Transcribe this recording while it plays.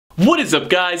What is up,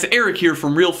 guys? Eric here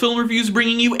from Real Film Reviews,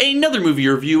 bringing you another movie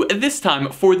review, this time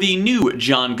for the new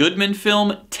John Goodman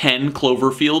film, 10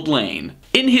 Cloverfield Lane.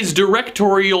 In his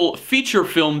directorial feature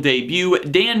film debut,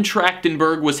 Dan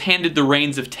Trachtenberg was handed the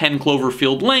reins of 10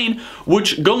 Cloverfield Lane,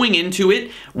 which, going into it,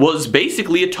 was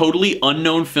basically a totally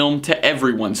unknown film to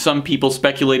everyone. Some people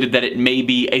speculated that it may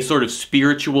be a sort of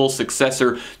spiritual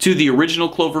successor to the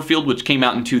original Cloverfield, which came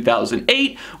out in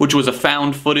 2008, which was a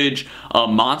found footage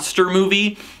monster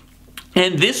movie.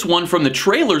 And this one from the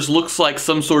trailers looks like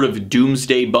some sort of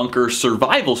doomsday bunker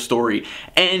survival story.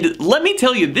 And let me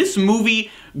tell you, this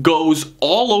movie goes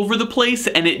all over the place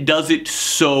and it does it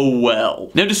so well.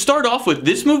 Now, to start off with,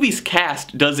 this movie's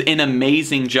cast does an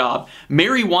amazing job.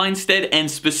 Mary Winstead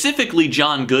and specifically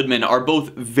John Goodman are both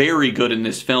very good in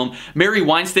this film. Mary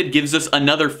Winstead gives us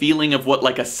another feeling of what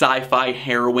like a sci-fi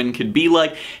heroine could be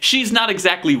like. She's not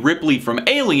exactly Ripley from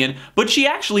Alien, but she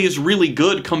actually is really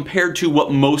good compared to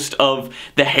what most of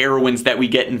the heroines that we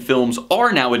get in films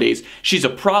are nowadays. She's a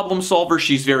problem solver,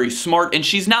 she's very smart, and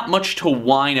she's not much to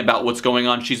whine about what's going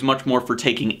on. She's much more for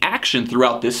taking action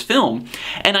throughout this film.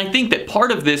 And I think that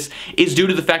part of this is due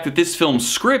to the fact that this film's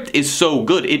script is so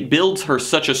good. It builds her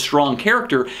such a strong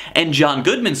character, and John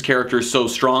Goodman's character is so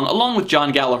strong, along with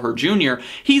John Gallagher Jr.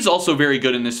 He's also very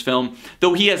good in this film,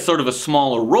 though he has sort of a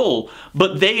smaller role,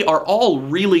 but they are all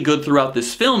really good throughout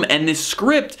this film, and this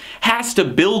script has to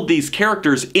build these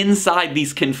characters inside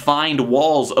these confined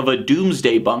walls of a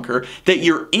doomsday bunker that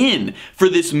you're in for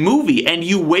this movie, and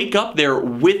you wake up there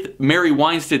with Mary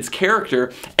Winstead's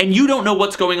character and you don't know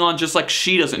what's going on, just like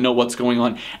she doesn't know what's going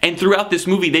on. And throughout this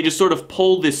movie they just sort of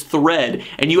pull this thread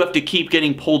and you have to keep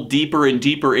getting pulled deeper and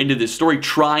deeper into this story,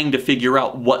 trying to figure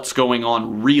out what's going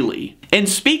on really. And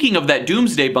speaking of that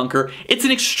doomsday bunker, it's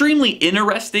an extremely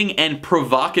interesting and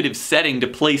provocative setting to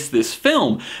place this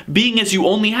film, being as you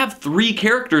only have 3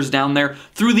 characters down there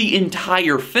through the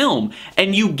entire film,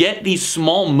 and you get these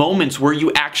small moments where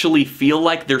you actually feel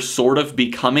like they're sort of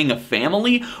becoming a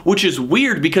family, which is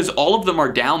weird because all of them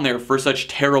are down there for such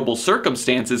terrible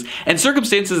circumstances, and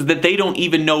circumstances that they don't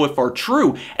even know if are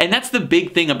true. And that's the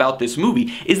big thing about this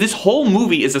movie, is this whole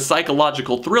movie is a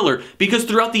psychological thriller, because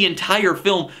throughout the entire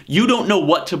film you don't know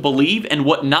what to believe and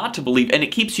what not to believe, and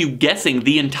it keeps you guessing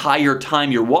the entire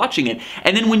time you're watching it.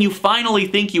 And then when you finally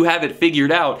think you have it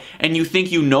figured out and you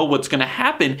think you know what's going to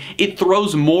happen, it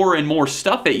throws more and more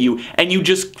stuff at you, and you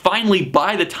just finally,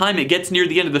 by the time it gets near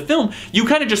the end of the film, you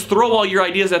kind of just throw all your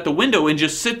ideas out the window and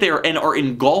just sit there and are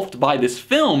engulfed by this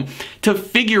film to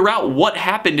figure out what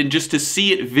happened and just to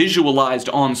see it visualized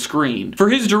on screen. For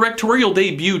his directorial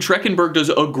debut, Trachtenberg does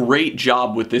a great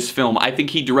job with this film. I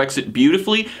think he directs it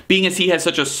beautifully, being as he has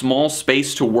such a small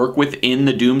space to work with in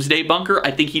the doomsday bunker.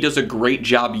 I think he does a great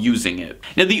job using it.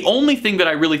 Now, the only thing that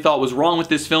I really thought was wrong with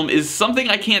this film is something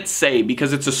I can't say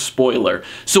because it's a spoiler.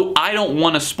 So I don't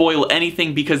want to spoil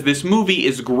anything because this movie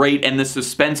is great and the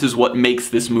suspense is what makes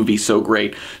this movie so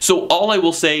great. So all I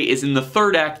will say is in the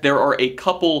third act there are a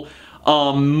couple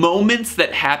moments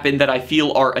that happen that I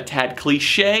feel are a tad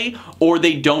cliche, or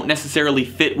they don't necessarily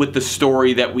fit with the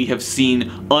story that we have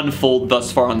seen unfold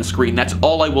thus far on the screen. That's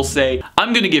all I will say.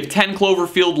 I'm gonna give 10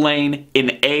 Cloverfield Lane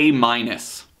an A-.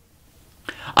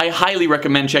 I highly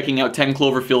recommend checking out 10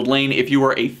 Cloverfield Lane if you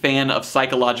are a fan of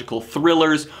psychological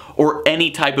thrillers or any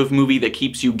type of movie that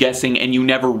keeps you guessing and you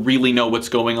never really know what's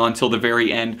going on till the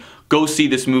very end. Go see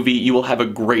this movie. You will have a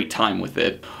great time with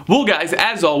it. Well, guys,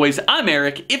 as always, I'm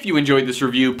Eric. If you enjoyed this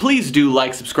review, please do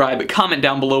like, subscribe, comment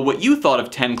down below what you thought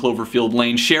of 10 Cloverfield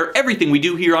Lane, share everything we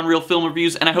do here on Real Film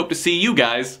Reviews, and I hope to see you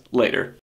guys later.